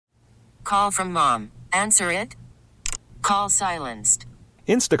call from mom. Answer it. Call silenced.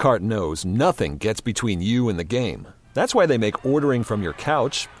 Instacart knows nothing gets between you and the game. That's why they make ordering from your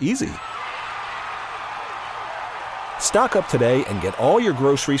couch easy. Stock up today and get all your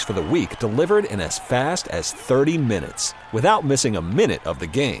groceries for the week delivered in as fast as 30 minutes without missing a minute of the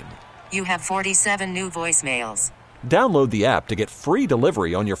game. You have 47 new voicemails. Download the app to get free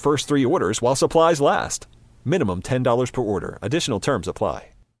delivery on your first 3 orders while supplies last. Minimum $10 per order. Additional terms apply.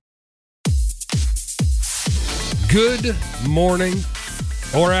 Good morning,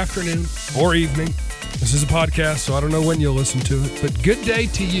 or afternoon, or evening. This is a podcast, so I don't know when you'll listen to it, but good day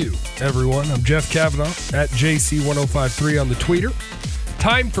to you, everyone. I'm Jeff Kavanaugh at JC1053 on the Twitter.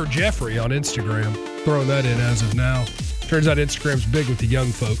 Time for Jeffrey on Instagram. Throwing that in as of now. Turns out Instagram's big with the young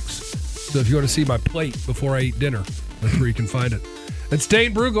folks. So if you want to see my plate before I eat dinner, that's where you can find it. It's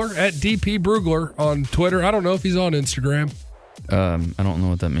Dane Brugler at DP Brugler on Twitter. I don't know if he's on Instagram. I don't know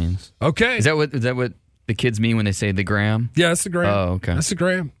what that means. Okay. Is that what the kids mean when they say the gram? Yeah, that's the gram. Oh, okay. That's the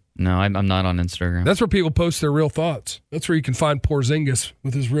gram. No, I'm not on Instagram. That's where people post their real thoughts. That's where you can find Porzingis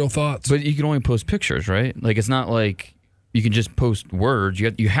with his real thoughts. But you can only post pictures, right? Like, it's not like you can just post words.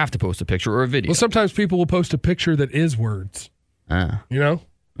 You have to post a picture or a video. Well, sometimes people will post a picture that is words. You know?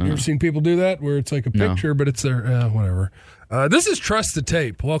 You ever seen people do that where it's like a picture, but it's their, whatever. This is Trust the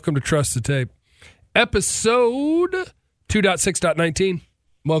Tape. Welcome to Trust the Tape. Episode 2.6.19.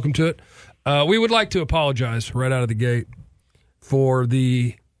 Welcome to it. We would like to apologize right out of the gate for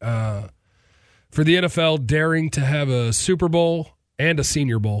the NFL daring to have a Super Bowl and a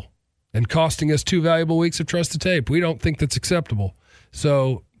Senior Bowl and costing us 2 valuable weeks of Trust the Tape. We don't think that's acceptable.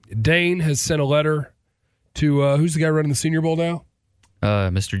 So Dane has sent a letter to, who's the guy running the Senior Bowl now?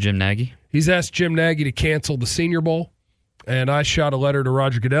 Mr. Jim Nagy. He's asked Jim Nagy to cancel the Senior Bowl, and I shot a letter to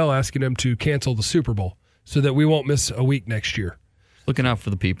Roger Goodell asking him to cancel the Super Bowl so that we won't miss a week next year. Looking out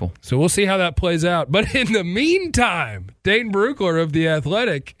for the people. So we'll see how that plays out. But in the meantime, Dane Brugler of The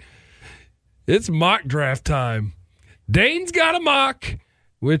Athletic, it's mock draft time. Dane's got a mock,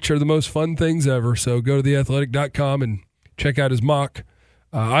 which are the most fun things ever. So go to theathletic.com and check out his mock.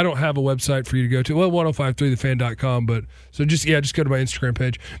 I don't have a website for you to go to. Well, 1053thefan.com, but so just go to my Instagram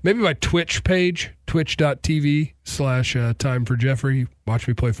page. Maybe my Twitch page, twitch.tv/time for Jeffrey. Watch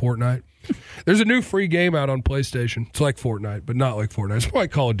me play Fortnite. There's a new free game out on PlayStation. It's like Fortnite, but not like Fortnite. It's more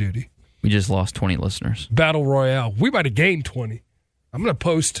like Call of Duty. We just lost 20 listeners. Battle Royale. We might have gained 20. I'm going to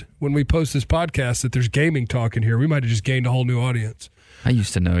post, when we post this podcast, that there's gaming talk in here. We might have just gained a whole new audience. I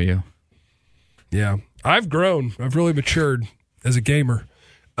used to know you. Yeah. I've grown. I've really matured as a gamer.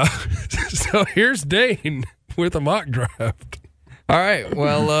 So here's Dane with a mock draft. All right.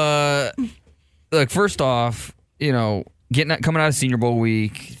 Well, look, first off, coming out of Senior Bowl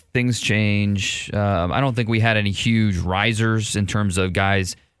week, things change. I don't think we had any huge risers in terms of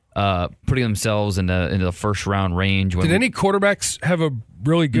guys putting themselves into the first round range. Did any quarterbacks have a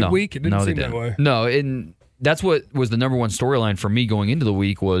really good week? It didn't seem that way. No, and that's what was the number one storyline for me going into the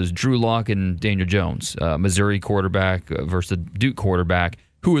week was Drew Lock and Daniel Jones, Missouri quarterback versus the Duke quarterback.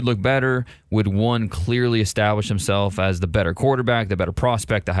 Who would look better? Would one clearly establish himself as the better quarterback, the better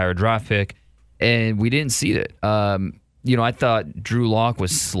prospect, the higher draft pick? And we didn't see it. I thought Drew Lock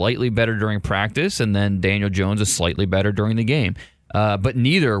was slightly better during practice, and then Daniel Jones was slightly better during the game. But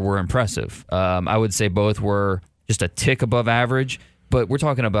neither were impressive. I would say both were just a tick above average, but we're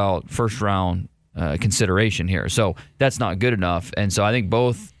talking about first-round consideration here. So that's not good enough. And so I think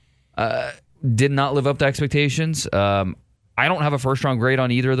both did not live up to expectations. I don't have a first-round grade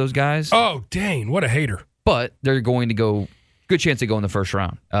on either of those guys. Oh, Dane, what a hater. But they're going to go, good chance to go in the first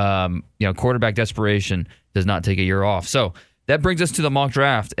round. Quarterback desperation does not take a year off. So that brings us to the mock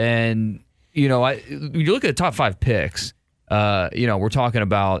draft. And, when you look at the top 5 picks, we're talking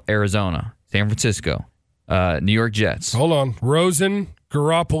about Arizona, San Francisco, New York Jets. Hold on. Rosen,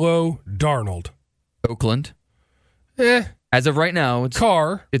 Garoppolo, Darnold. Oakland. As of right now,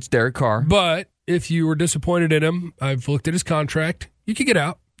 it's Derek Carr. But if you were disappointed in him, I've looked at his contract. You could get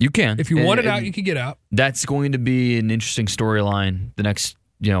out. You can. If you wanted out, you could get out. That's going to be an interesting storyline the next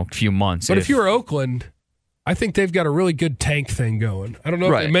few months. But if you're Oakland, I think they've got a really good tank thing going. I don't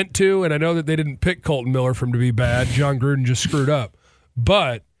know if they meant to, and I know that they didn't pick Colton Miller for him to be bad. John Gruden just screwed up.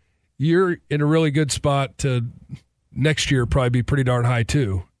 But you're in a really good spot to next year probably be pretty darn high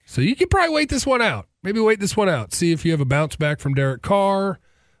too. So you could probably wait this one out. Maybe wait this one out. See if you have a bounce back from Derek Carr,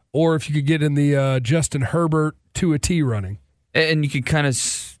 or if you could get in the Justin Herbert to a T running. And you could kind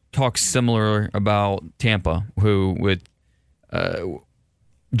of talk similar about Tampa, who with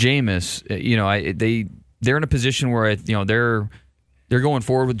Jameis, they're in a position where they're going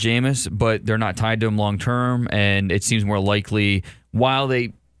forward with Jameis, but they're not tied to him long term, and it seems more likely while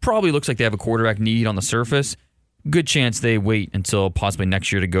they probably looks like they have a quarterback need on the surface. Good chance they wait until possibly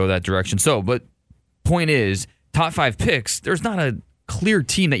next year to go that direction. So, but point is, top 5 picks, there's not a clear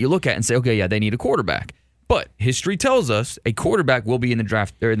team that you look at and say, okay, yeah, they need a quarterback. But history tells us a quarterback will be in the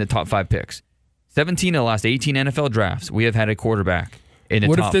draft or in the top 5 picks. 17 of the last 18 NFL drafts, we have had a quarterback in the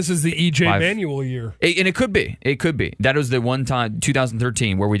What top if this is the E.J. 5. Manuel year? And it could be. It could be. That was the one time,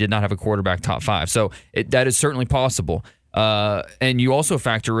 2013, where we did not have a quarterback top 5. So that is certainly possible. And you also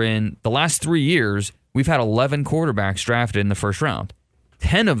factor in the last 3 years, we've had 11 quarterbacks drafted in the first round.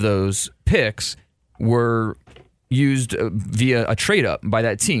 10 of those picks were used via a trade-up by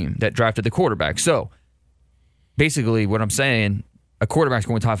that team that drafted the quarterback. So basically what I'm saying, a quarterback's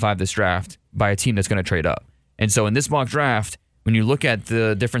going top 5 this draft by a team that's going to trade up. And so in this mock draft, when you look at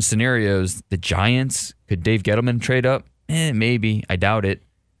the different scenarios, the Giants, could Dave Gettleman trade up? Maybe. I doubt it.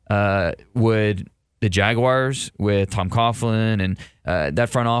 Would the Jaguars with Tom Coughlin and that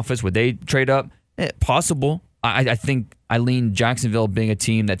front office, would they trade up? Possible. I think I lean Jacksonville being a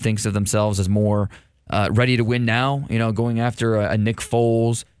team that thinks of themselves as more ready to win now, going after a Nick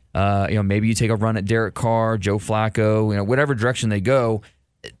Foles. Maybe you take a run at Derek Carr, Joe Flacco, whatever direction they go.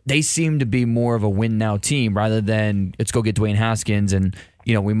 They seem to be more of a win now team rather than let's go get Dwayne Haskins and,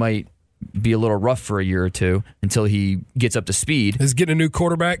 we might be a little rough for a year or two until he gets up to speed. Is getting a new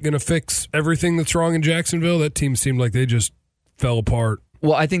quarterback going to fix everything that's wrong in Jacksonville? That team seemed like they just fell apart.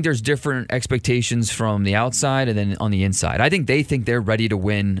 Well, I think there's different expectations from the outside and then on the inside. I think they think they're ready to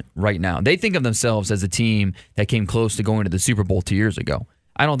win right now. They think of themselves as a team that came close to going to the Super Bowl 2 years ago.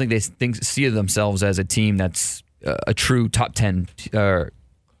 I don't think they see themselves as a team that's a true top 10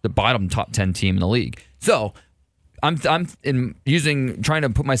 the bottom top 10 team in the league. So I'm trying to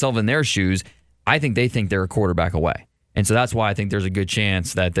put myself in their shoes. I think they think they're a quarterback away. And so that's why I think there's a good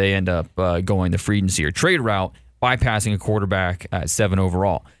chance that they end up going the free agency or trade route, bypassing a quarterback at 7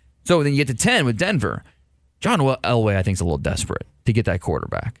 overall. So then you get to 10 with Denver. John Elway, I think, is a little desperate to get that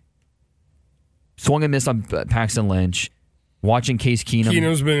quarterback. Swung and missed on Paxton Lynch. Watching Case Keenum.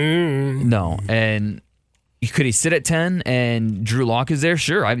 Keenum's been... No. And could he sit at 10 and Drew Lock is there?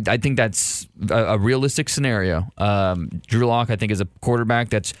 Sure. I think that's a realistic scenario. Drew Lock, I think, is a quarterback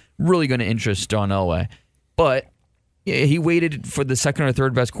that's really going to interest John Elway. But he waited for the second or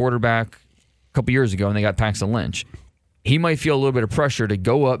third best quarterback a couple years ago, and they got Paxton Lynch. He might feel a little bit of pressure to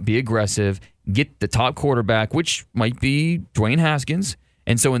go up, be aggressive, get the top quarterback, which might be Dwayne Haskins.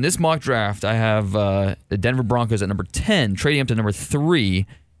 And so in this mock draft, I have the Denver Broncos at number 10, trading up to number 3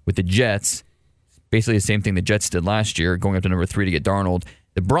 with the Jets. Basically the same thing the Jets did last year, going up to number 3 to get Darnold.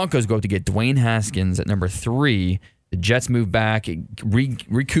 The Broncos go up to get Dwayne Haskins at number 3. The Jets move back,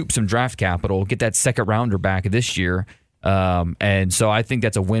 recoup some draft capital, get that second rounder back this year. And so I think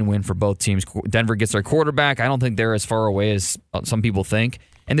that's a win-win for both teams. Denver gets their quarterback. I don't think they're as far away as some people think.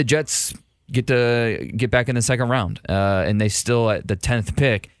 And the Jets get back in the second round. And they still, at the 10th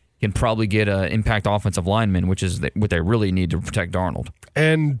pick, can probably get an impact offensive lineman, which is what they really need to protect Darnold.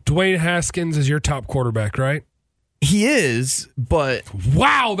 And Dwayne Haskins is your top quarterback, right? He is, but...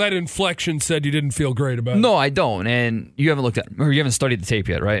 Wow, that inflection said you didn't feel great about it. No, I don't. And you haven't studied the tape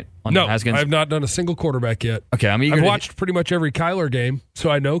yet, right? No, Haskins? I've not done a single quarterback yet. Okay, I've watched pretty much every Kyler game,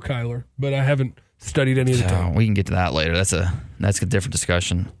 so I know Kyler, but I haven't studied any of the time. We can get to that later. That's a different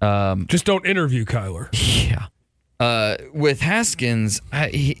discussion. Just don't interview Kyler. Yeah. With Haskins,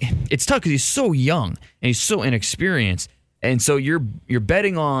 it's tough because he's so young and he's so inexperienced. And so you're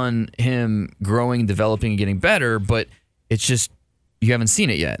betting on him growing, developing, and getting better, but it's just you haven't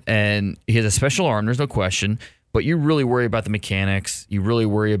seen it yet. And he has a special arm, there's no question, but you really worry about the mechanics. You really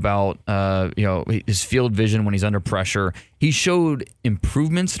worry about his field vision when he's under pressure. He showed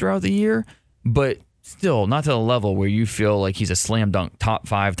improvements throughout the year, but still not to the level where you feel like he's a slam dunk top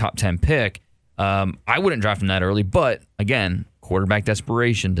 5, top 10 pick. I wouldn't draft him that early, but again, quarterback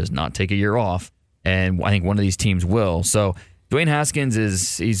desperation does not take a year off. And I think one of these teams will. So Dwayne Haskins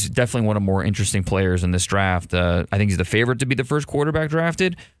he's definitely one of the more interesting players in this draft. I think he's the favorite to be the first quarterback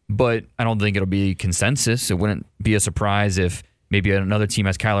drafted, but I don't think it'll be consensus. It wouldn't be a surprise if maybe another team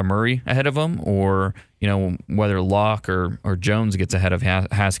has Kyler Murray ahead of him, or whether Locke or Jones gets ahead of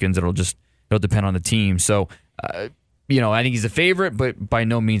Haskins. It'll depend on the team. So I think he's a favorite, but by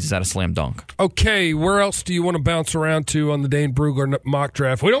no means is that a slam dunk. Okay, where else do you want to bounce around to on the Dane Brugler mock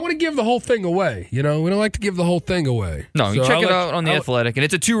draft? We don't want to give the whole thing away. We don't like to give the whole thing away. No, you check it out on The Athletic, and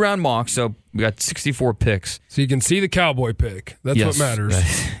it's a 2-round mock, so we got 64 picks. So you can see the Cowboy pick. That's what matters.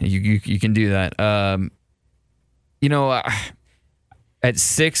 You can do that. At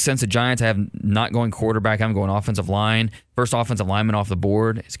 6, since the Giants, I have not going quarterback. I'm going offensive line. First offensive lineman off the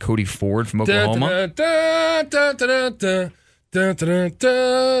board is Cody Ford from Oklahoma. Dun, dun,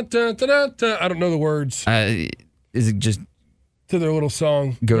 dun, dun, dun, dun, dun. I don't know the words Is it just to their little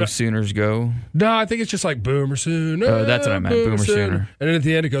song. Go Sooners Go? No, I think it's just like Boomer Sooner. Oh, that's what I meant. Boomer Sooner. And then at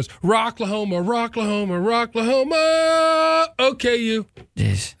the end it goes, Rocklahoma, Rocklahoma, Rocklahoma. Okay, you.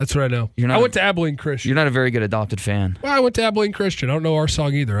 Jeez. That's what I know. I went to Abilene Christian. You're not a very good adopted fan. Well, I went to Abilene Christian. I don't know our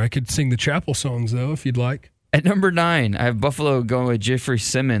song either. I could sing the chapel songs, though, if you'd like. At number 9, I have Buffalo going with Jeffrey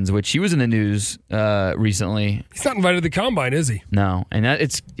Simmons, which he was in the news recently. He's not invited to the combine, is he? No, and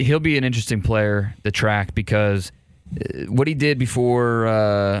he'll be an interesting player to track because what he did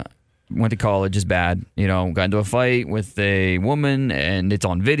before went to college is bad. You know, got into a fight with a woman, and it's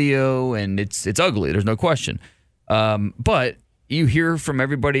on video, and it's ugly. There's no question. But you hear from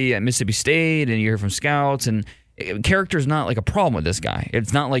everybody at Mississippi State, and you hear from scouts, and character is not like a problem with this guy.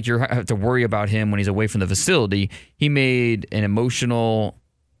 It's not like you have to worry about him when he's away from the facility. He made an emotional,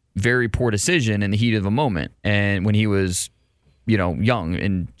 very poor decision in the heat of the moment, and when he was, young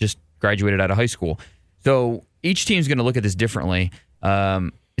and just graduated out of high school. So each team's going to look at this differently.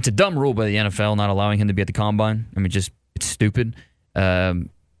 It's a dumb rule by the NFL not allowing him to be at the combine. I mean, it's stupid.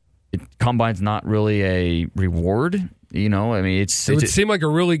 Combine's not really a reward. It would seem like a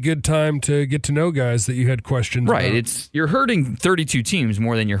really good time to get to know guys that you had questions right. about. You're hurting 32 teams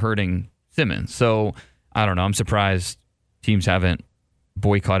more than you're hurting Simmons. So I don't know. I'm surprised teams haven't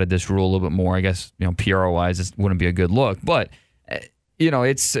boycotted this rule a little bit more. I guess PR-wise, this wouldn't be a good look. But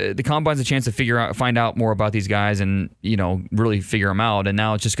it's the combine's a chance to find out more about these guys, and really figure them out. And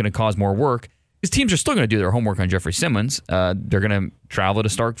now it's just going to cause more work. Because teams are still going to do their homework on Jeffrey Simmons. They're going to travel to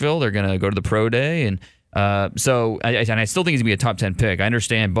Starkville. They're going to go to the pro day, and so I still think he's going to be a top 10 pick. I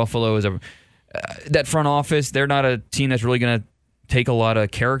understand Buffalo is that front office. They're not a team that's really going to take a lot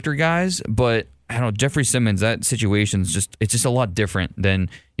of character guys, but I don't know, Jeffrey Simmons, that situation's it's just a lot different than,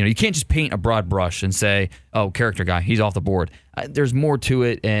 you can't just paint a broad brush and say, oh, character guy, he's off the board. There's more to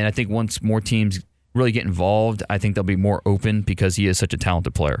it, and I think once more teams really get involved, I think they'll be more open because he is such a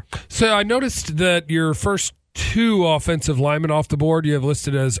talented player. So I noticed that your first 2 offensive linemen off the board you have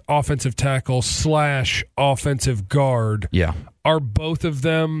listed as offensive tackle / offensive guard. Yeah. Are both of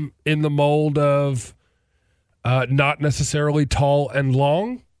them in the mold of not necessarily tall and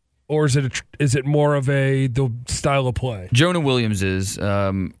long? Or is it more of the style of play? Jonah Williams is.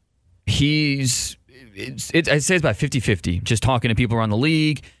 I'd say it's about 50-50. Just talking to people around the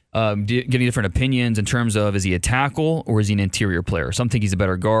league, getting different opinions in terms of, is he a tackle or is he an interior player? Some think he's a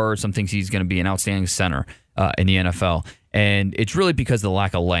better guard. Some think he's going to be an outstanding center in the NFL. And it's really because of the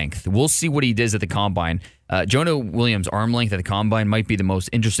lack of length. We'll see what he does at the combine. Jonah Williams' arm length at the combine might be the most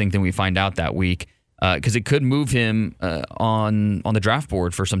interesting thing we find out that week, because it could move him on the draft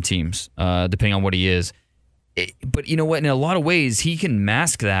board for some teams, depending on what he is. But you know what? In a lot of ways, he can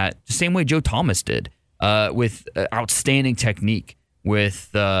mask that the same way Joe Thomas did, with outstanding technique, with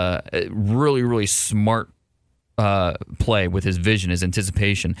really, really smart play with his vision, his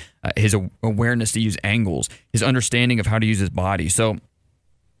anticipation, his awareness to use angles, his understanding of how to use his body. So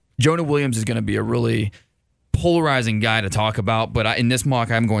Jonah Williams is going to be a really polarizing guy to talk about. But in this mock,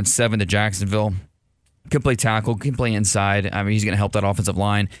 I'm going 7 to Jacksonville. Can play tackle, can play inside. I mean, he's going to help that offensive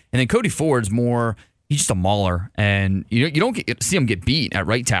line. And then Cody Ford's he's just a mauler. And you don't see him get beat at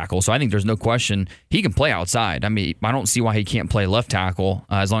right tackle. So I think there's no question he can play outside. I mean, I don't see why he can't play left tackle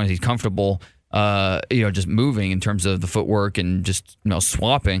as long as he's comfortable, just moving in terms of the footwork and just,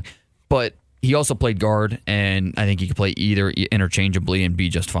 swapping. But he also played guard, and I think he could play either interchangeably and be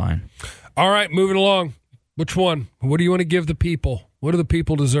just fine. All right, moving along. Which one? What do you want to give the people? What do the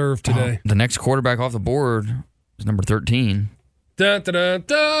people deserve today? The next quarterback off the board is number 13. Dun, dun, dun,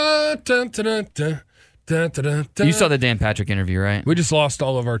 dun, dun, dun, dun, dun, dun. You saw the Dan Patrick interview, right? We just lost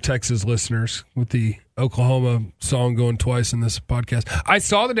all of our Texas listeners with the Oklahoma song going twice in this podcast. I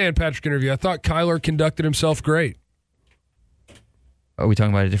saw the Dan Patrick interview. I thought Kyler conducted himself great. Are we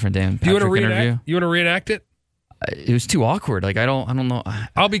talking about a different Dan Patrick interview? You want to reenact it? It was too awkward. Like I don't know.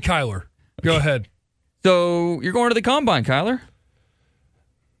 I'll be Kyler. Go ahead. So you're going to the combine, Kyler?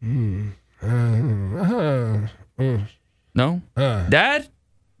 No? Dad,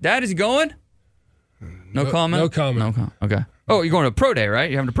 is he going? No comment? No comment. Okay. Oh, you're going to a pro day, right?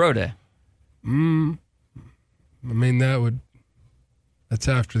 You're having a pro day. I mean, that's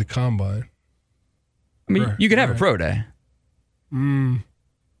after the combine. I mean, you could have a pro day. When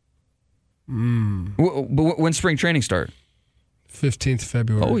spring training start? 15th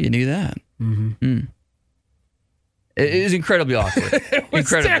February. Oh, you knew that. Mm-hmm. It is incredibly awkward. It was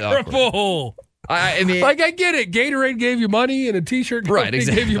terrible. I mean, I get it. Gatorade gave you money and a T-shirt exactly.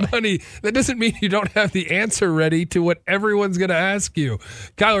 gave you money. That doesn't mean you don't have the answer ready to what everyone's going to ask you.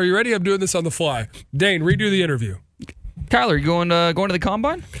 Kyler, are you ready? I'm doing this on the fly. Dane, redo the interview. Kyler, you going to the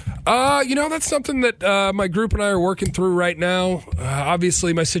combine? That's something that my group and I are working through right now.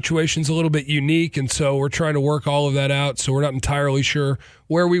 Obviously, my situation's a little bit unique, and so we're trying to work all of that out. So we're not entirely sure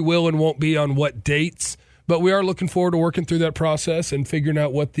where we will and won't be on what dates, but we are looking forward to working through that process and figuring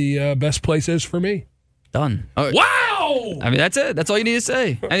out what the best place is for me. Done. Oh, wow! I mean, that's it. That's all you need to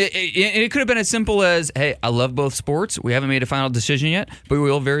say. I mean, it could have been as simple as, hey, I love both sports. We haven't made a final decision yet, but we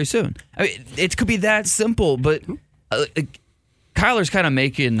will very soon. I mean, it could be that simple, but Kyler's kind of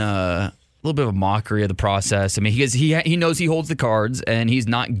making a little bit of a mockery of the process. I mean, he knows he holds the cards, and he's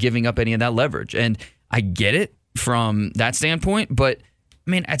not giving up any of that leverage. And I get it from that standpoint, but,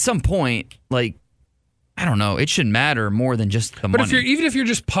 I mean, at some point, like, I don't know. It should matter more than just the money. But even if you're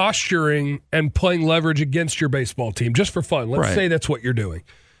just posturing and playing leverage against your baseball team, just for fun, let's say that's what you're doing,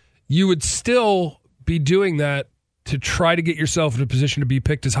 you would still be doing that to try to get yourself in a position to be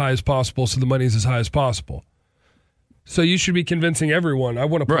picked as high as possible so the money is as high as possible. So you should be convincing everyone, I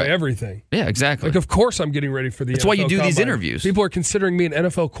want to play everything. Yeah, exactly. Like, of course I'm getting ready for the That's NFL why you do combine. these interviews. People are considering me an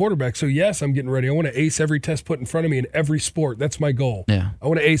NFL quarterback, so yes, I'm getting ready. I want to ace every test put in front of me in every sport. That's my goal. Yeah. I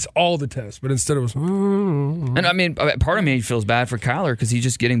want to ace all the tests, but instead it was... And, I mean, part of me feels bad for Kyler because he's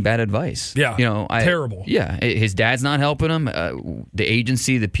just getting bad advice. Yeah, terrible. Yeah, his dad's not helping him. The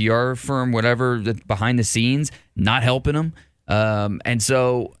agency, the PR firm, whatever, behind the scenes, not helping him. And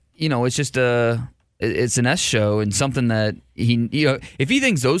so, it's just it's an S show and something that if he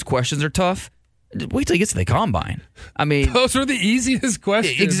thinks those questions are tough, wait till he gets to the combine. I mean, those are the easiest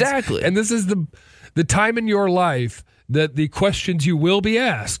questions. Exactly. And this is the time in your life that the questions you will be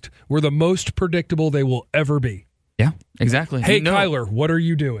asked were the most predictable they will ever be. Yeah, exactly. Hey, Kyler, what are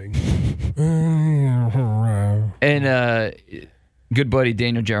you doing? And good buddy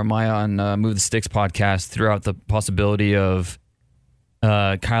Daniel Jeremiah on Move the Sticks podcast threw out the possibility of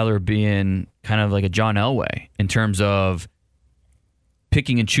Kyler being kind of like a John Elway in terms of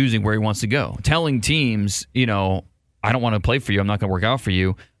picking and choosing where he wants to go. Telling teams, I don't want to play for you, I'm not going to work out for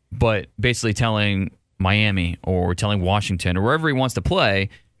you, but basically telling Miami or telling Washington or wherever he wants to play,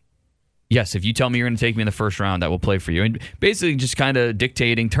 yes, if you tell me you're going to take me in the first round, I will play for you. And basically just kind of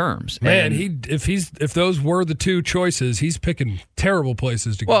dictating terms. Man, if those were the two choices, he's picking terrible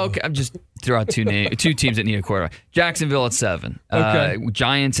places to go. Well, okay, I'm just throw out two teams that need a quarterback. Jacksonville at 7. Okay.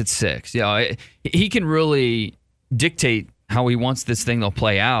 Giants at 6. He can really dictate how he wants this thing to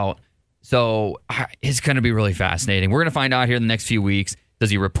play out. So it's going to be really fascinating. We're going to find out here in the next few weeks. Does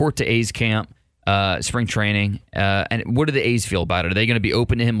he report to A's camp? Spring training, and what do the A's feel about it? Are they going to be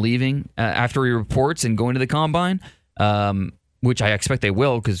open to him leaving after he reports and going to the combine? Which I expect they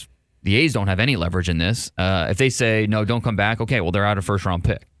will, because the A's don't have any leverage in this. If they say, no, don't come back, okay, well, they're out a first-round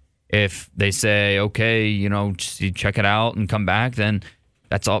pick. If they say, okay, just check it out and come back, then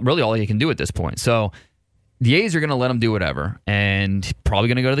that's really all you can do at this point. So the A's are going to let him do whatever, and probably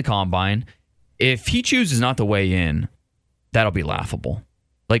going to go to the combine. If he chooses not to weigh in, that'll be laughable.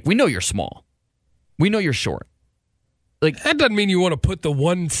 Like, we know you're small. We know you're short. Like, that doesn't mean you want to put the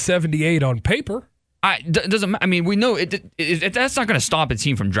 178 on paper. Doesn't. I mean, we know that's not going to stop a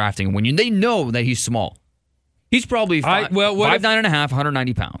team from drafting him when they know that he's small. He's probably 5'9.5",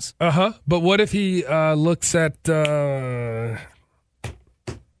 190 pounds. But what if he looks at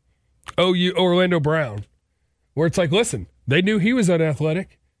Orlando Brown, where it's like, listen, they knew he was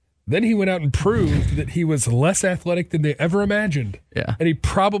unathletic. Then he went out and proved that he was less athletic than they ever imagined. Yeah. And he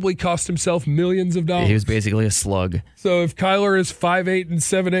probably cost himself millions of dollars. He was basically a slug. So if Kyler is 5'8" and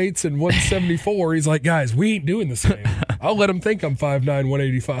 7/8 and 174, he's like, guys, we ain't doing the same. I'll let him think I'm 5'9",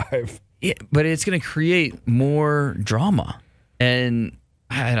 185. Yeah, but it's going to create more drama. And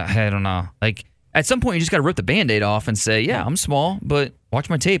I don't know. Like, at some point, you just got to rip the Band-Aid off and say, yeah, I'm small, but watch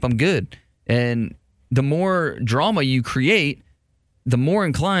my tape, I'm good. And the more drama you create, the more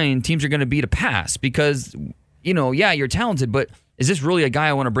inclined teams are going to be to pass because, you're talented, but is this really a guy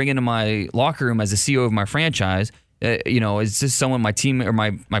I want to bring into my locker room as the CEO of my franchise? Is this someone my team or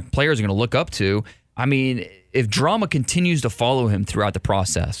my players are going to look up to? I mean, if drama continues to follow him throughout the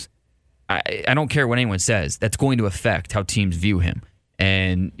process, I don't care what anyone says, that's going to affect how teams view him.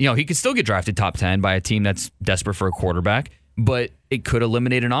 And, he could still get drafted top 10 by a team that's desperate for a quarterback, but it could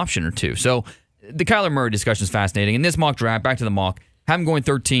eliminate an option or two. So the Kyler Murray discussion is fascinating. In this mock draft, back to the mock, have him going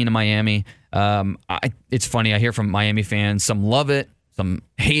 13 in Miami. It's funny. I hear from Miami fans. Some love it. Some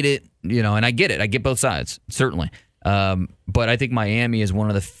hate it. And I get it. I get both sides, certainly. But I think Miami is one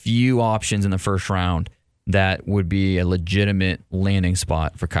of the few options in the first round that would be a legitimate landing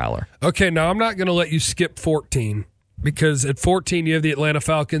spot for Kyler. Okay, now I'm not going to let you skip 14 because at 14 you have the Atlanta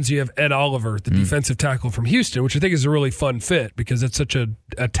Falcons, you have Ed Oliver, the defensive tackle from Houston, which I think is a really fun fit because it's such a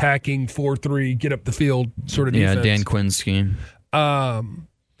attacking 4-3, get up the field sort of defense. Yeah, Dan Quinn's scheme.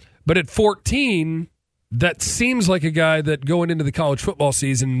 But at 14, that seems like a guy that going into the college football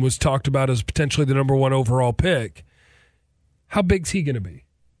season was talked about as potentially the number 1 overall pick. How big's he going to be?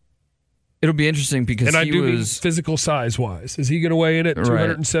 It'll be interesting because and I do mean physical size-wise. Is he going to weigh in at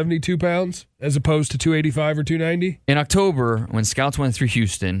 272 pounds as opposed to 285 or 290? In October, when scouts went through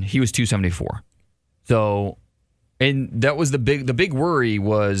Houston, he was 274. So, and that was the big worry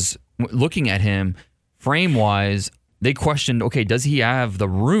was looking at him frame-wise. They questioned, okay, does he have the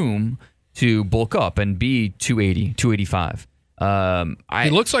room to bulk up and be 280, 285? He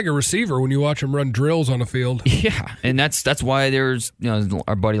looks like a receiver when you watch him run drills on the field. Yeah, and that's why there's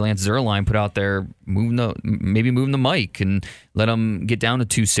our buddy Lance Zierlein put out there moving the mic and let him get down to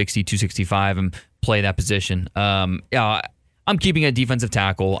 260, 265 and play that position. I'm keeping a defensive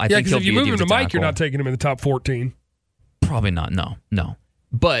tackle. I think because if you move him to Mike, you're not taking him in the top 14. Probably not. No.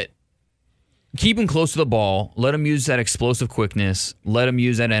 But keep him close to the ball. Let him use that explosive quickness. Let him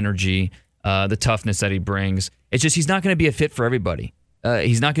use that energy, the toughness that he brings. It's just he's not going to be a fit for everybody.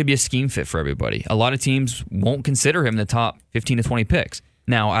 He's not going to be a scheme fit for everybody. A lot of teams won't consider him the top 15 to 20 picks.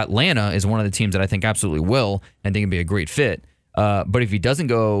 Now, Atlanta is one of the teams that I think absolutely will and think it'd be a great fit. But if he doesn't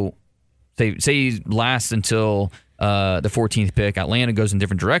go, say he lasts until the 14th pick, Atlanta goes in a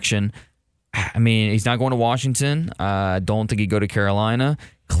different direction. I mean, he's not going to Washington. I don't think he'd go to Carolina.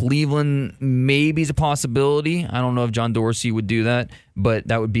 Cleveland maybe is a possibility. I don't know if John Dorsey would do that, but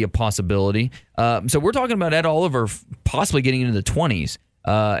that would be a possibility. So we're talking about Ed Oliver possibly getting into the 20s,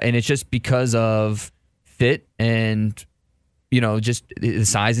 and it's just because of fit and, just the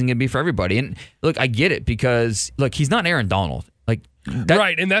sizing can be for everybody. And look, I get it because, look, he's not Aaron Donald.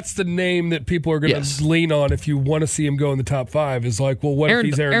 Right, and that's the name that people are going to lean on if you want to see him go in the top 5 is like, well, what if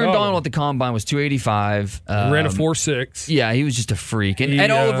he's Aaron Donald? Aaron Donald at the Combine was 285. Ran a 4.6. Yeah, he was just a freak. And Ed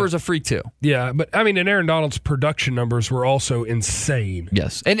Oliver's a freak too. Yeah, but I mean, and Aaron Donald's production numbers were also insane.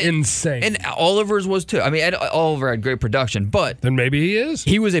 Yes. Insane. And Oliver's was too. I mean, Ed Oliver had great production, but then maybe he is.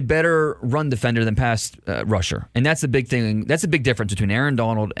 He was a better run defender than pass rusher. And that's the big thing. That's the big difference between Aaron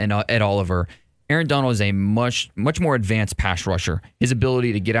Donald and Ed Oliver. Aaron Donald is a much more advanced pass rusher. His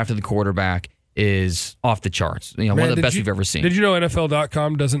ability to get after the quarterback is off the charts. One of the best we've ever seen. Did you know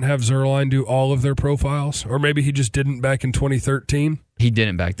NFL.com doesn't have Zierlein do all of their profiles? Or maybe he just didn't back in 2013? He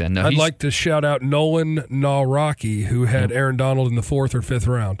didn't back then. No, I'd like to shout out Nolan Nawrocki, who had Aaron Donald in the 4th or 5th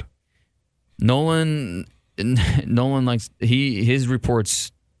round. Nolan likes his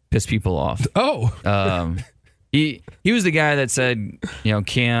reports piss people off. Oh. He was the guy that said,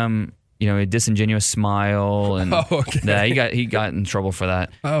 Cam, a disingenuous smile, and he got in trouble for that.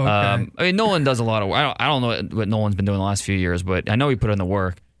 Oh, okay. I mean, Nolan does a lot of. I don't know what Nolan's been doing the last few years, but I know he put in the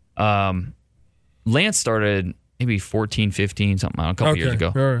work. Lance started maybe 14, 15, something a couple years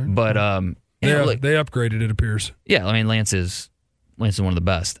ago. All right. But they upgraded, it appears. Yeah, I mean, Lance is one of the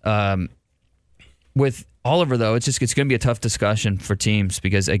best. With Oliver, though, it's going to be a tough discussion for teams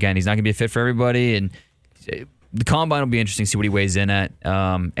because, again, he's not going to be a fit for everybody, and the Combine will be interesting to see what he weighs in at.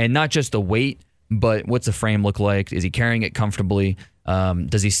 And not just the weight, but what's the frame look like? Is he carrying it comfortably?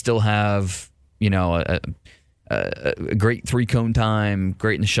 Does he still have, a great 3-cone time,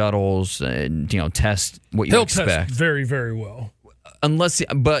 great in the shuttles, and, test what you expect? He'll test very, very well. Unless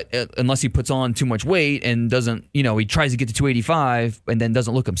he puts on too much weight and doesn't, he tries to get to 285 and then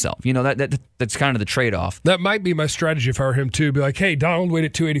doesn't look himself. That's kind of the trade-off. That might be my strategy if I were him, too. Be like, hey, Donald weighed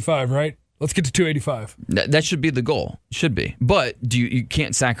at 285, right? Let's get to 285. That should be the goal. Should be. But you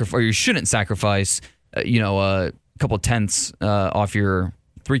can't sacrifice, or you shouldn't sacrifice, a couple tenths off your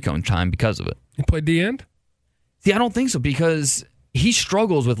 3-cone time because of it. You played D end? See, I don't think so because he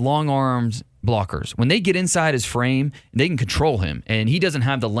struggles with long arms blockers. When they get inside his frame, they can control him, and he doesn't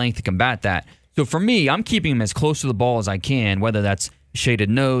have the length to combat that. So for me, I'm keeping him as close to the ball as I can, whether that's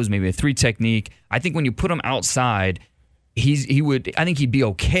shaded nose, maybe a 3 technique. I think when you put him outside, I think he'd be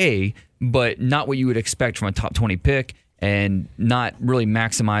okay, but not what you would expect from a top 20 pick and not really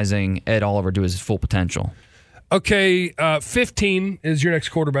maximizing Ed Oliver to his full potential. Okay, 15 is your next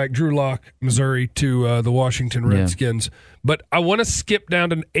quarterback, Drew Lock, Missouri, to the Washington Redskins. Yeah. But I want to skip down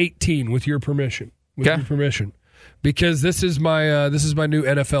to 18 with your permission. Because this is my new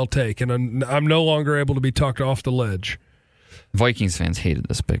NFL take, and I'm no longer able to be talked off the ledge. Vikings fans hated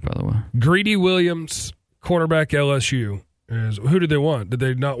this pick, by the way. Greedy Williams, cornerback LSU. Who did they want? Did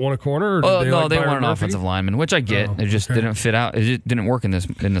they not want a corner? Or did they want an Murphy? Offensive lineman, which I get. It just didn't fit out. It just didn't work in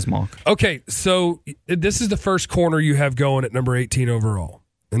this mock. Okay, so this is the first corner you have going at number 18 overall.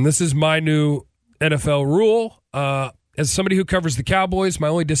 And this is my new NFL rule. As somebody who covers the Cowboys, my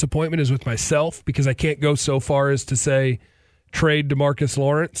only disappointment is with myself because I can't go so far as to say trade DeMarcus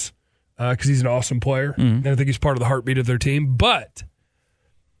Lawrence because he's an awesome player, and I think he's part of the heartbeat of their team. But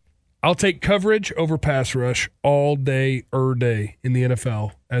I'll take coverage over pass rush all day, day in the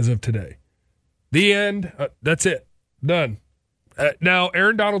NFL as of today. The end. That's it. Done. Now,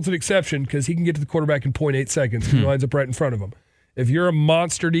 Aaron Donald's an exception because he can get to the quarterback in 0.8 seconds if he lines up right in front of him. If you're a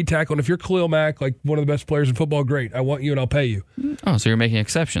monster D tackle, and if you're Khalil Mack, like one of the best players in football, great. I want you and I'll pay you. Oh, so you're making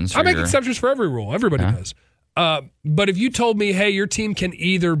exceptions. I make exceptions for every rule. Everybody does. But if you told me, hey, your team can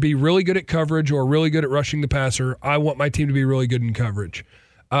either be really good at coverage or really good at rushing the passer, I want my team to be really good in coverage.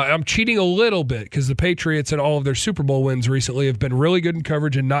 I'm cheating a little bit because the Patriots and all of their Super Bowl wins recently have been really good in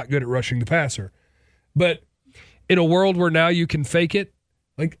coverage and not good at rushing the passer. But in a world where now you can fake it,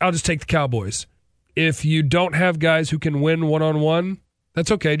 like I'll just take the Cowboys. If you don't have guys who can win one-on-one,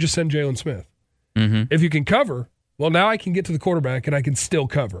 that's okay. Just send Jalen Smith. If you can cover, well, now I can get to the quarterback and I can still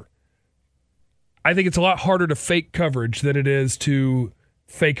cover. I think it's a lot harder to fake coverage than it is to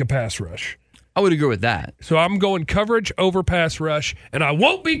fake a pass rush. I would agree with that. So I'm going coverage over pass rush, and I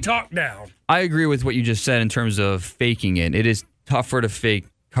won't be talked down. I agree with what you just said in terms of faking it. It is tougher to fake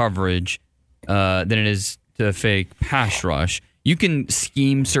coverage than it is to fake pass rush. You can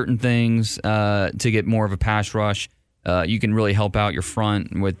scheme certain things to get more of a pass rush. You can really help out your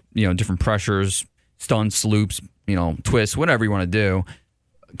front with different pressures, stunts, sloops, twists, whatever you want to do.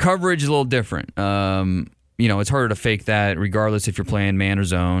 Coverage is a little different. It's harder to fake that regardless if you're playing man or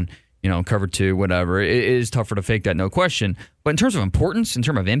zone, cover two, whatever. It is tougher to fake that, no question. But in terms of importance, in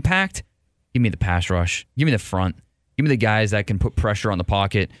terms of impact, give me the pass rush. Give me the front. Give me the guys that can put pressure on the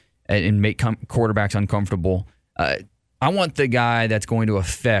pocket and make quarterbacks uncomfortable. I want the guy that's going to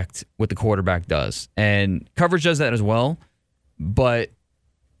affect what the quarterback does. And coverage does that as well. But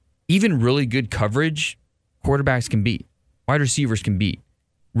even really good coverage, quarterbacks can beat. Wide receivers can beat.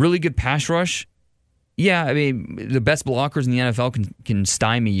 Really good pass rush, yeah, I mean, the best blockers in the NFL can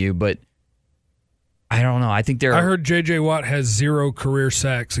stymie you, but I don't know. I think they're... I heard J.J. Watt has 0 career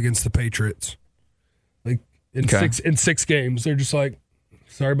sacks against the Patriots. Like, in six games. They're just like,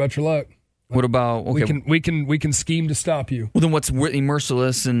 sorry about your luck. What about we can scheme to stop you? Well, then what's Whitney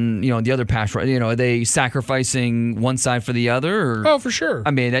Merciless and the other pass rush? Are they sacrificing one side for the other? Or? Oh, for sure.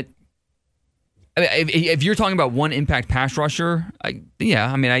 I mean if you're talking about one impact pass rusher,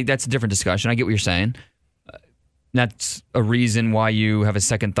 that's a different discussion. I get what you're saying. That's a reason why you have a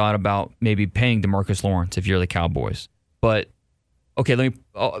second thought about maybe paying DeMarcus Lawrence if you're the Cowboys. But okay, let me.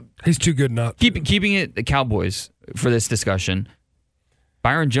 He's too good not. Keeping it the Cowboys for this discussion.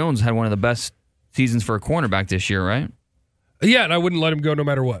 Byron Jones had one of the best seasons for a cornerback this year, right? Yeah, and I wouldn't let him go no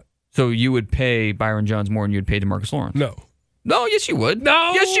matter what. So you would pay Byron Jones more than you'd pay DeMarcus Lawrence? No, yes, you would.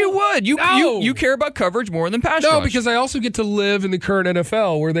 No. Yes, you would. You care about coverage more than pass rush. No, because I also get to live in the current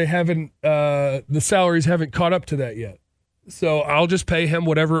NFL where they haven't the salaries haven't caught up to that yet. So I'll just pay him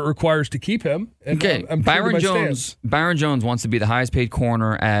whatever it requires to keep him. And okay, I'm Byron Jones wants to be the highest paid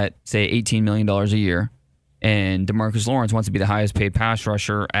corner at say $18 million a year, and DeMarcus Lawrence wants to be the highest paid pass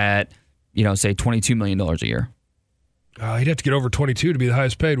rusher at say $22 million a year. He'd have to get over 22 to be the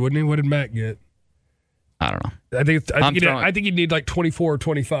highest paid, wouldn't he? What did Matt get? I don't know. I think he'd need like 24 or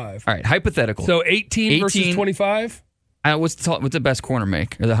 25. All right, hypothetical. So 18 versus 25? What's the best corner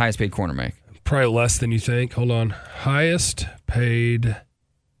make, or the highest paid corner make? Probably less than you think. Hold on. Highest paid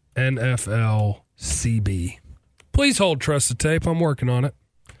NFL CB. Please hold, trust the tape. I'm working on it.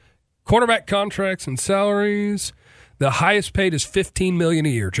 Quarterback contracts and salaries. The highest paid is $15 million a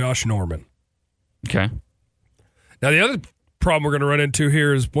year, Josh Norman. Okay. Now, the other problem we're going to run into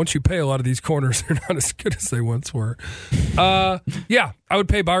here is once you pay a lot of these corners, they're not as good as they once were. I would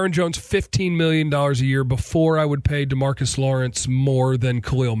pay Byron Jones $15 million a year before I would pay DeMarcus Lawrence more than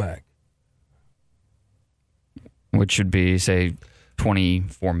Khalil Mack. Which should be, say,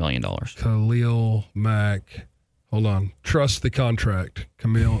 $24 million. Khalil Mack. Hold on. Trust the contract.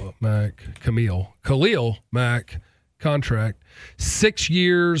 Khalil Mack contract. 6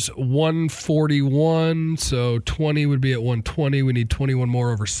 years, 141. So 20 would be at 120. We need 21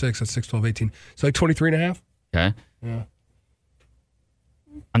 more over 6. That's 6, 12, 18. So like 23 and a half? Okay. Yeah.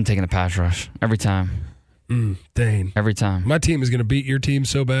 I'm taking the pass rush every time. Dang. Every time. My team is going to beat your team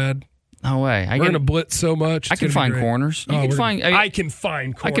so bad. No way. We're going to blitz so much. I can find corners. I can find corners.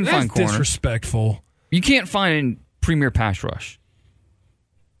 I can find corners. Disrespectful. You can't find premier pass rush.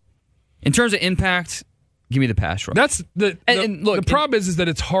 In terms of impact, give me the pass rush. That's the problem is that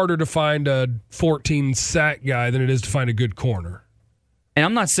it's harder to find a 14 sack guy than it is to find a good corner. And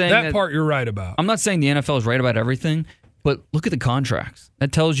I'm not saying that part you're right about. I'm not saying the NFL is right about everything, but look at the contracts.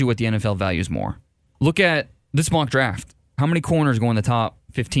 That tells you what the NFL values more. Look at this mock draft, how many corners go in the top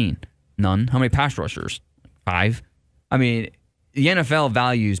 15? None. How many pass rushers? 5. I mean, the NFL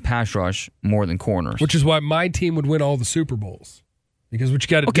values pass rush more than corners. Which is why my team would win all the Super Bowls. Because what you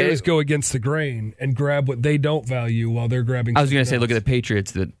got to do is go against the grain and grab what they don't value while they're grabbing. I was going to say, look at the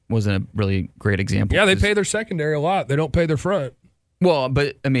Patriots. That wasn't a really great example. Yeah, they pay their secondary a lot. They don't pay their front. Well,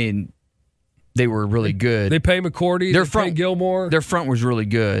 but, I mean, they were really good. They pay McCourty. They pay Gilmore. Their front was really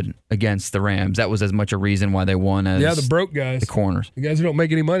good against the Rams. That was as much a reason why they won as the broke guys. The corners. The guys who don't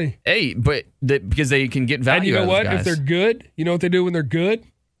make any money. Hey, but because they can get value. And you know what? If they're good, you know what they do when they're good?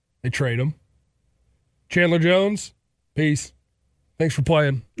 They trade them. Chandler Jones, peace. Thanks for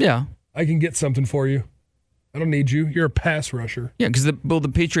playing. Yeah. I can get something for you. I don't need you. You're a pass rusher. Yeah, because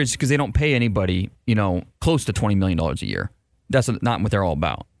the Patriots, because they don't pay anybody, close to $20 million a year. That's not what they're all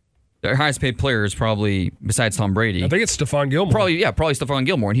about. Their highest paid player is probably, besides Tom Brady. I think it's Stephon Gilmore. Probably Stephon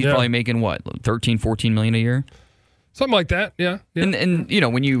Gilmore. And he's probably making, what, $13, $14 million a year? Something like that, yeah. And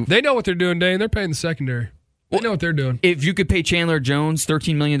when you... They know what they're doing, Dane. They're paying the secondary. They know what they're doing. If you could pay Chandler Jones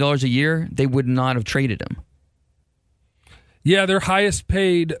 $13 million a year, they would not have traded him. Yeah, their highest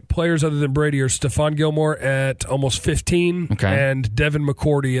paid players other than Brady are Stephon Gilmore at almost 15 and Devin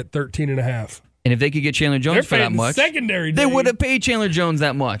McCourty at 13.5. And if they could get Chandler Jones for that much, secondary, they would have paid Chandler Jones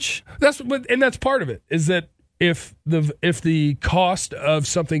that much. That's part of it, is that if the cost of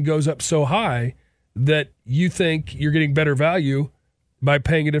something goes up so high that you think you're getting better value by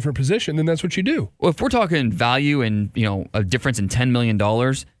paying a different position, then that's what you do. Well, if we're talking value and a difference in $10 million,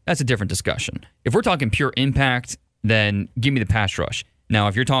 that's a different discussion. If we're talking pure impact, then give me the pass rush. Now,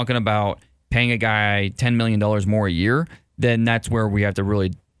 if you're talking about paying a guy $10 million more a year, then that's where we have to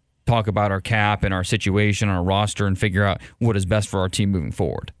really talk about our cap and our situation, our roster, and figure out what is best for our team moving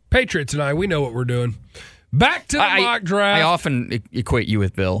forward. Patriots and I, we know what we're doing. Back to the mock draft. I often equate you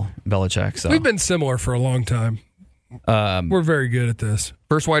with Bill Belichick. So we've been similar for a long time. We're very good at this.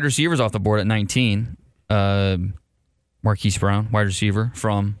 First wide receivers off the board at 19. Marquise Brown, wide receiver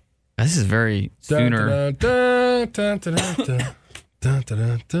from... This is very Sooner.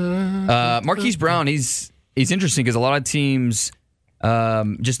 Marquise Brown, he's interesting because a lot of teams,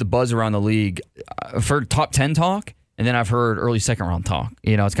 just the buzz around the league, I've heard top 10 talk, and then I've heard early second round talk.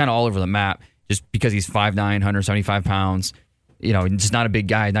 It's kind of all over the map just because he's 5'9", 175 pounds. Just not a big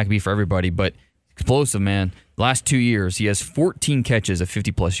guy, not going to be for everybody, but explosive, man. The last 2 years, he has 14 catches of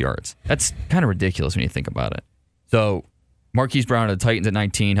 50-plus yards. That's kind of ridiculous when you think about it. So... Marquise Brown at the Titans at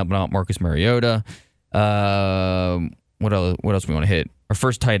 19, helping out Marcus Mariota. What else we want to hit? Our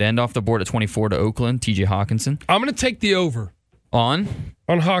first tight end off the board at 24 to Oakland, T.J. Hawkinson. I'm going to take the over. On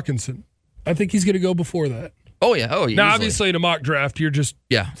Hawkinson. I think he's going to go before that. Oh, yeah. Now, easily. Obviously, in a mock draft, you're just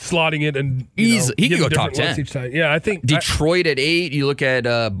slotting it and he can go top 10. Each time. Yeah, I think Detroit at 8. You look at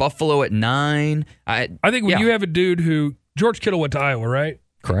Buffalo at 9. I think when you have a dude who George Kittle went to Iowa, right?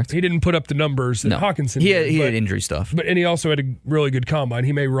 Correct. He didn't put up the numbers that Hawkinson did. He had injury stuff. And he also had a really good combine.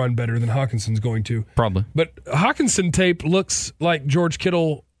 He may run better than Hawkinson's going to. Probably. But Hawkinson tape looks like George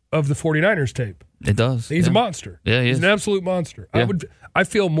Kittle of the 49ers tape. It does. He's a monster. Yeah, he's an absolute monster. Yeah. I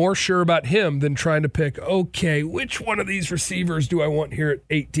feel more sure about him than trying to pick, which one of these receivers do I want here at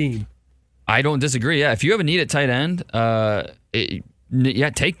 18? I don't disagree. Yeah, if you have a need at tight end,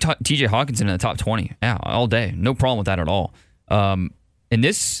 take T.J. Hawkinson in the top 20. Yeah, all day. No problem with that at all. And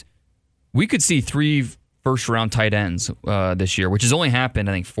this, we could see 3 first-round tight ends this year, which has only happened,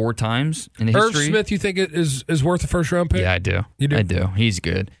 I think, 4 times in the history. Irv Smith, you think it is worth a first-round pick? Yeah, I do. You do? I do. He's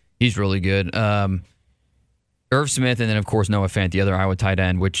good. He's really good. Irv Smith, and then, of course, Noah Fant, the other Iowa tight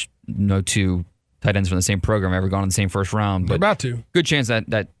end, which no 2 tight ends from the same program ever gone in the same first round. But they're about to. Good chance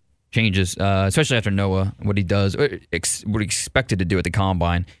that changes, especially after Noah, what he does, what he expected to do at the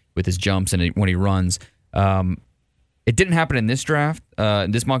combine with his jumps and when he runs. It didn't happen in this draft.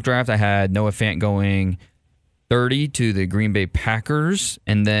 In this mock draft, I had Noah Fant going 30 to the Green Bay Packers,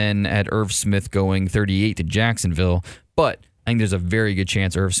 and then had Irv Smith going 38 to Jacksonville. But I think there's a very good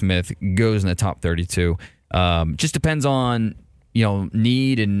chance Irv Smith goes in the top 32. Just depends on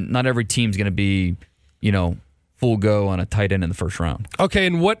need, and not every team's going to be full go on a tight end in the first round. Okay,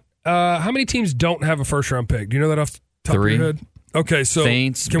 and how many teams don't have a first round pick? Do you know that off the top 3. of your head? Okay, so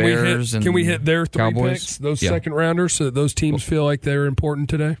Saints, Bears, can we hit their 3 Cowboys? picks, those second rounders, so that those teams feel like they're important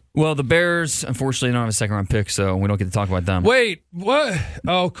today? Well, the Bears, unfortunately, don't have a second round pick, so we don't get to talk about them. Wait, what?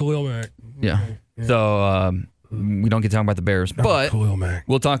 Oh, Khalil Mack. Yeah. So we don't get to talk about the Bears. But Khalil Mack.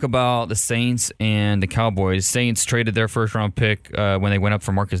 We'll talk about the Saints and the Cowboys. Saints traded their first round pick when they went up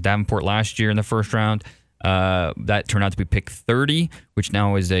for Marcus Davenport last year in the first round. That turned out to be pick 30, which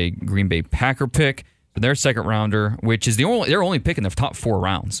now is a Green Bay Packer pick. So their second rounder, which is they're only picking the top 4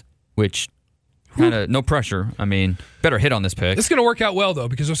 rounds, which kind of no pressure. I mean, better hit on this pick. It's going to work out well, though,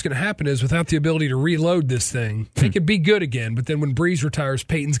 because what's going to happen is without the ability to reload this thing, they could be good again. But then when Breeze retires,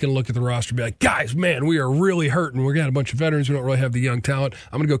 Peyton's going to look at the roster and be like, guys, man, we are really hurting. We got a bunch of veterans. We don't really have the young talent.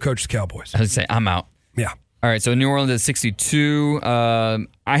 I'm going to go coach the Cowboys. I would say I'm out. Yeah. All right, so New Orleans at 62. I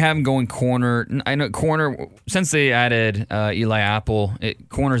have them going corner. I know corner, since they added Eli Apple,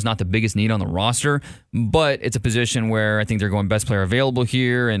 corner is not the biggest need on the roster, but it's a position where I think they're going best player available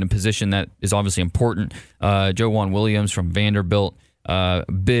here and a position that is obviously important. Joejuan Williams from Vanderbilt,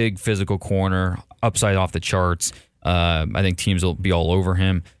 big physical corner, upside off the charts. I think teams will be all over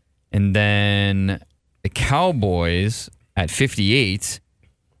him. And then the Cowboys at 58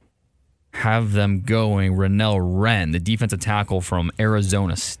 have them going Renell Wren, the defensive tackle from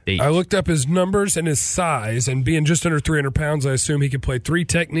Arizona State. I looked up his numbers and his size, and being just under 300 pounds, I assume he could play 3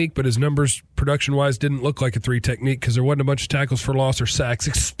 technique, but his numbers production-wise didn't look like a 3 technique because there wasn't a bunch of tackles for loss or sacks.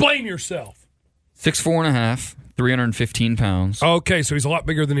 Explain yourself. 6'4.5", 315 pounds. Okay, so he's a lot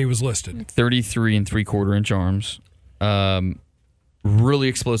bigger than he was listed. 33 3/4 arms. Really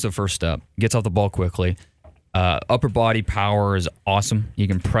explosive first step. Gets off the ball quickly. Upper body power is awesome. You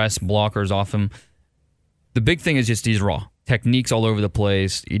can press blockers off him. The big thing is just he's raw. Techniques all over the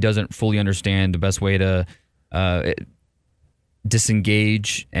place. He doesn't fully understand the best way to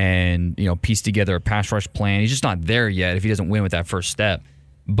disengage and piece together a pass rush plan. He's just not there yet if he doesn't win with that first step.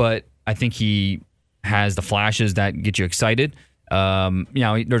 But I think he has the flashes that get you excited.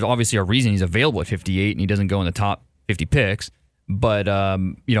 There's obviously a reason he's available at 58 and he doesn't go in the top 50 picks. But, I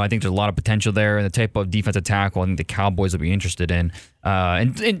think there's a lot of potential there, and the type of defensive tackle I think the Cowboys will be interested in.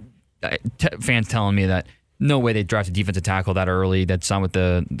 And fans telling me that no way they draft a defensive tackle that early. That's not what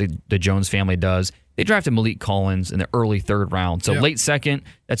the Jones family does. They drafted Malik Collins in the early 3rd round. So late 2nd,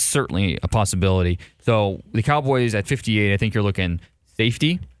 that's certainly a possibility. So the Cowboys at 58, I think you're looking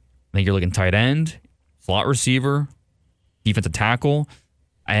safety. I think you're looking tight end, slot receiver, defensive tackle.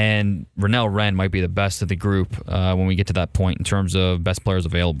 And Renell Wren might be the best of the group when we get to that point in terms of best players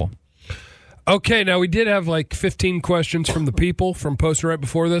available. Okay, now we did have like 15 questions from the people from posting right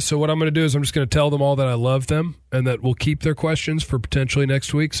before this. So what I'm going to do is I'm just going to tell them all that I love them and that we'll keep their questions for potentially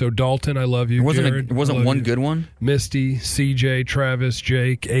next week. So Dalton, I love you. It wasn't one good one? Misty, CJ, Travis,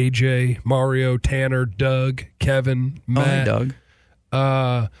 Jake, AJ, Mario, Tanner, Doug, Kevin, Matt. Oh, hey, Doug.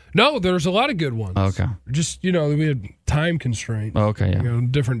 No, there's a lot of good ones. Okay. Just, we had time constraint. Okay, yeah.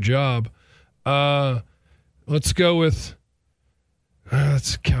 Different job. Let's go with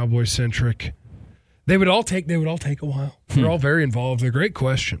that's Cowboy centric. They would all take a while. They're all very involved. They're great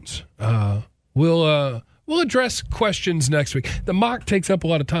questions. We'll address questions next week. The mock takes up a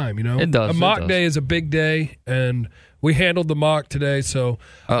lot of time, It does. A mock day is a big day, and we handled the mock today, so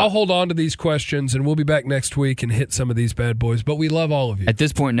I'll hold on to these questions, and we'll be back next week and hit some of these bad boys. But we love all of you. At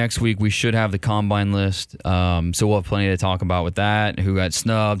this point next week, we should have the combine list, so we'll have plenty to talk about with that. Who got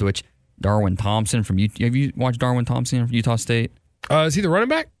snubbed? Which Darwin Thompson from have you watched Darwin Thompson from Utah State? Is he the running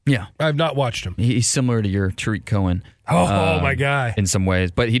back? Yeah, I've not watched him. He's similar to your Tariq Cohen. Oh, my guy! In some ways,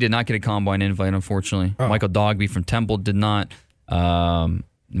 but he did not get a combine invite, unfortunately. Oh. Michael Dogby from Temple did not.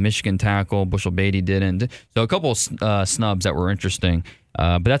 Michigan tackle, Bushel Beatty didn't. So a couple snubs that were interesting.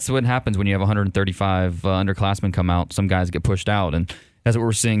 But that's what happens when you have 135 underclassmen come out. Some guys get pushed out, and that's what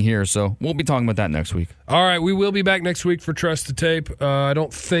we're seeing here. So we'll be talking about that next week. All right, we will be back next week for Trust the Tape. I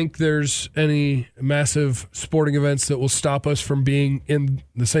don't think there's any massive sporting events that will stop us from being in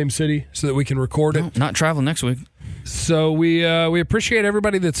the same city so that we can record it. No, not traveling next week. So we appreciate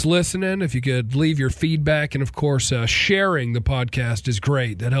everybody that's listening. If you could leave your feedback, and of course sharing the podcast is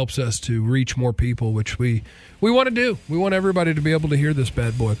great. That helps us to reach more people, which we want to do. We want everybody to be able to hear this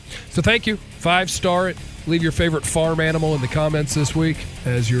bad boy. So thank you. 5-star it. Leave your favorite farm animal in the comments this week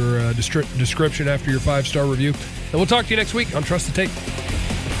as your description after your 5-star review. And we'll talk to you next week on Trust the Tape.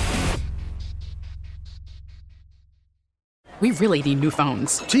 We really need new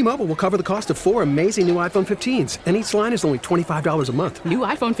phones. T-Mobile will cover the cost of 4 amazing new iPhone 15s, and each line is only $25 a month. New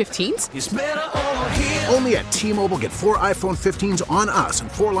iPhone 15s? It's better over here. Only at T-Mobile, get 4 iPhone 15s on us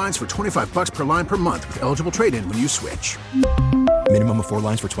and 4 lines for $25 per line per month with eligible trade-in when you switch. Minimum of 4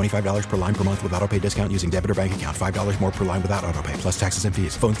 lines for $25 per line per month with autopay discount using debit or bank account. $5 more per line without autopay, plus taxes and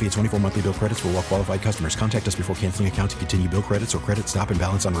fees. Phone fee at 24 monthly bill credits for well-qualified customers. Contact us before canceling account to continue bill credits or credit stop and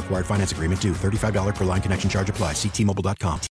balance on required finance agreement due. $35 per line connection charge applies. See T-Mobile.com.